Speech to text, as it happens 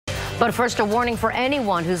But first, a warning for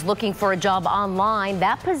anyone who's looking for a job online.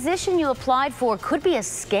 That position you applied for could be a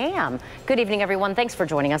scam. Good evening, everyone. Thanks for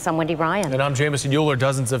joining us. I'm Wendy Ryan. And I'm Jamison Euler.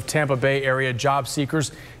 Dozens of Tampa Bay area job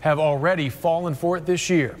seekers have already fallen for it this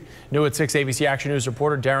year. New at 6 ABC Action News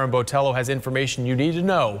reporter Darren Botello has information you need to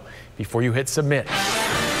know before you hit submit.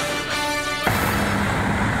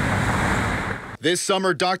 This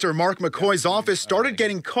summer, Dr. Mark McCoy's office started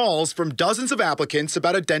getting calls from dozens of applicants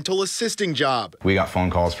about a dental assisting job. We got phone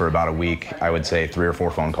calls for about a week. I would say 3 or 4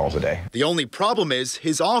 phone calls a day. The only problem is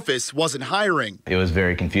his office wasn't hiring. It was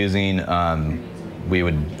very confusing.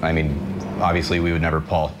 Obviously we would never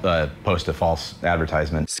post a false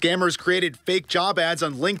advertisement. Scammers created fake job ads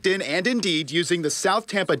on LinkedIn and Indeed using the South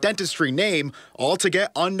Tampa Dentistry name, all to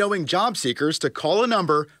get unknowing job seekers to call a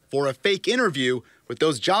number for a fake interview, with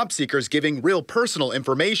those job seekers giving real personal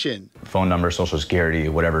information. Phone number, social security,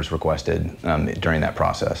 whatever's requested during that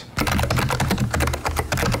process.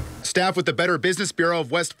 Staff with the Better Business Bureau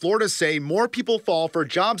of West Florida say more people fall for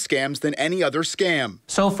job scams than any other scam.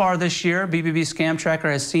 So far this year, BBB Scam Tracker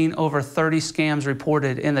has seen over 30 scams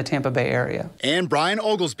reported in the Tampa Bay area. And Brian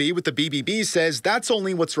Oglesby with the BBB says that's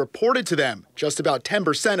only what's reported to them, just about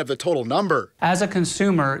 10% of the total number. As a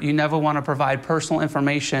consumer, you never want to provide personal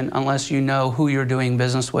information unless you know who you're doing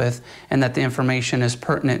business with and that the information is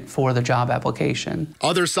pertinent for the job application.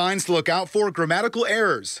 Other signs to look out for: grammatical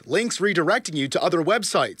errors, links redirecting you to other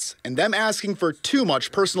websites, and them asking for too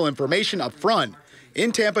much personal information up front.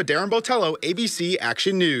 In Tampa, Darren Botello, ABC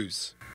Action News.